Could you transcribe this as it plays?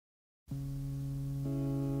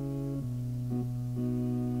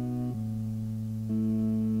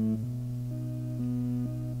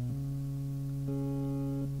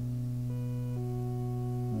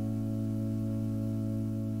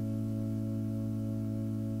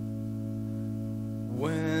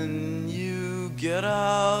get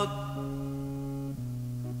out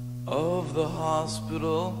of the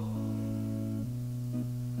hospital,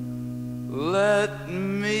 let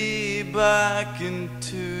me back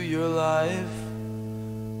into your life.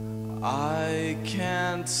 I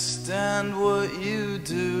can't stand what you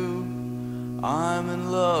do. I'm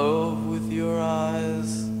in love with your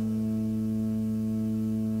eyes.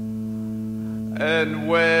 And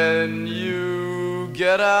when you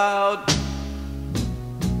get out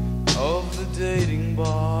of the dating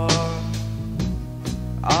bar,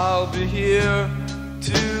 I'll be here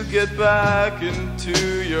to get back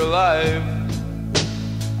into your life.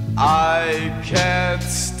 I can't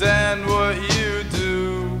stand what you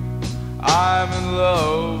do. I'm in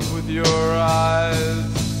love with your eyes.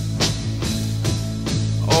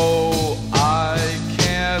 Oh, I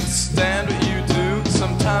can't stand what you do.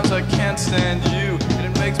 Sometimes I can't stand you, and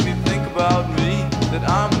it makes me think about me, that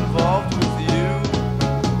I'm involved with you.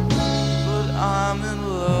 But I'm in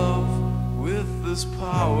love with this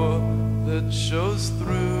power that shows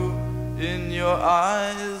through in your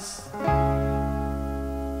eyes.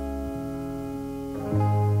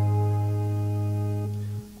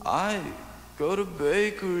 I go to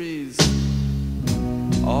bakeries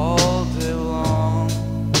all day long.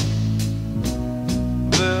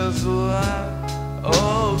 There's a lack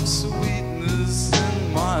of sweetness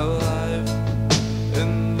in my life,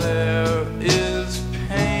 and there is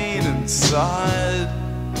pain inside.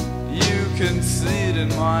 You can see it in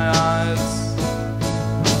my eyes.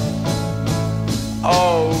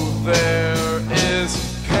 Oh, there is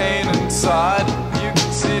pain inside. You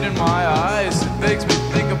can see it in my eyes. It makes me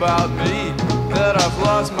think about me, that I've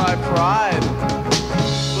lost my pride.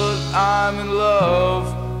 But I'm in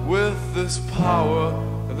love with this power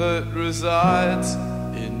that resides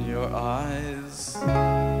in your eyes.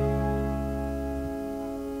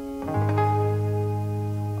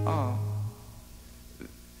 Oh,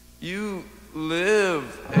 you live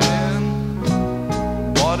in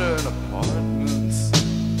modern apartments.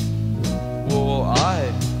 Well,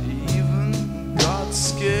 I even got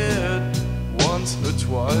scared once or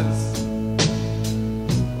twice.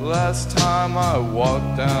 Last time I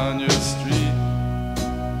walked down your street,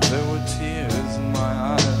 there were tears in my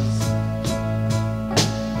eyes.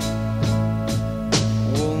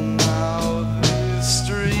 Well, now these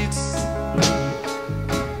streets,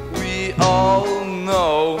 we all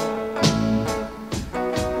know,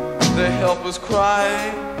 they help us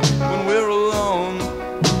cry when we're alone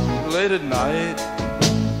late at night.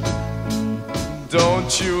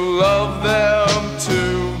 Don't you love them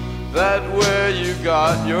too? That where you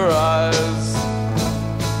got your eyes.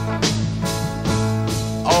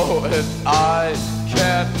 Oh, and I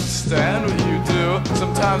can't stand what you do.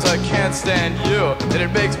 Sometimes I can't stand you, and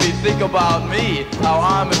it makes me think about me, how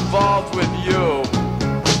I'm involved with you.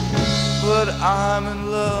 But I'm in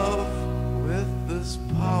love with this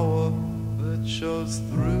power that shows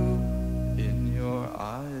through in your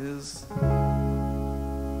eyes.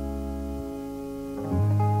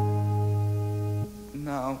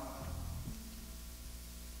 Now,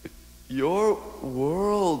 your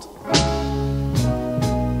world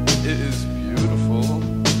is beautiful.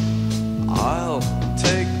 I'll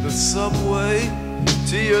take the subway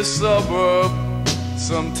to your suburb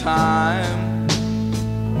sometime.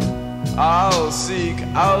 I'll seek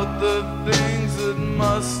out the things that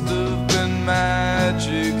must have been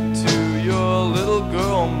magic to your little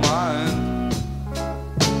girl mind.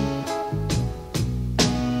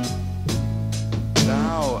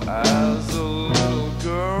 Now, as a little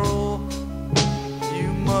girl,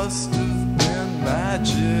 you must have been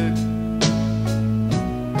magic.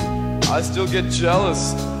 I still get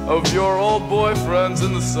jealous of your old boyfriends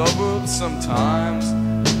in the suburbs sometimes.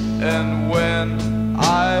 And when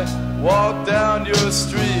I walk down your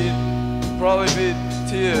street, probably be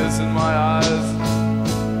tears in my eyes.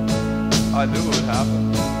 I knew it would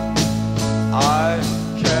happen. I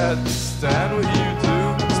can't stand what you do.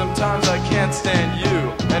 Sometimes I can't stand you,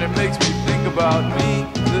 and it makes me think about me,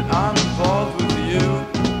 that I'm involved with you.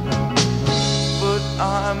 But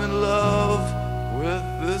I'm in love with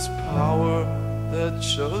this power that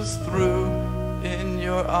shows through in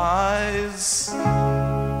your eyes.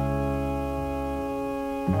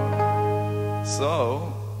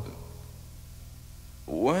 So,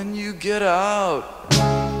 when you get out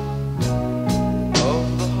of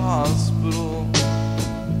the hospital,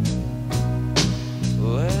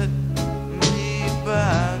 let me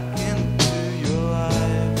back into your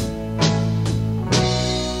life.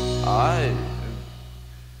 I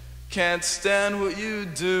can't stand what you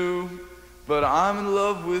do, but I'm in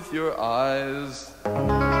love with your eyes.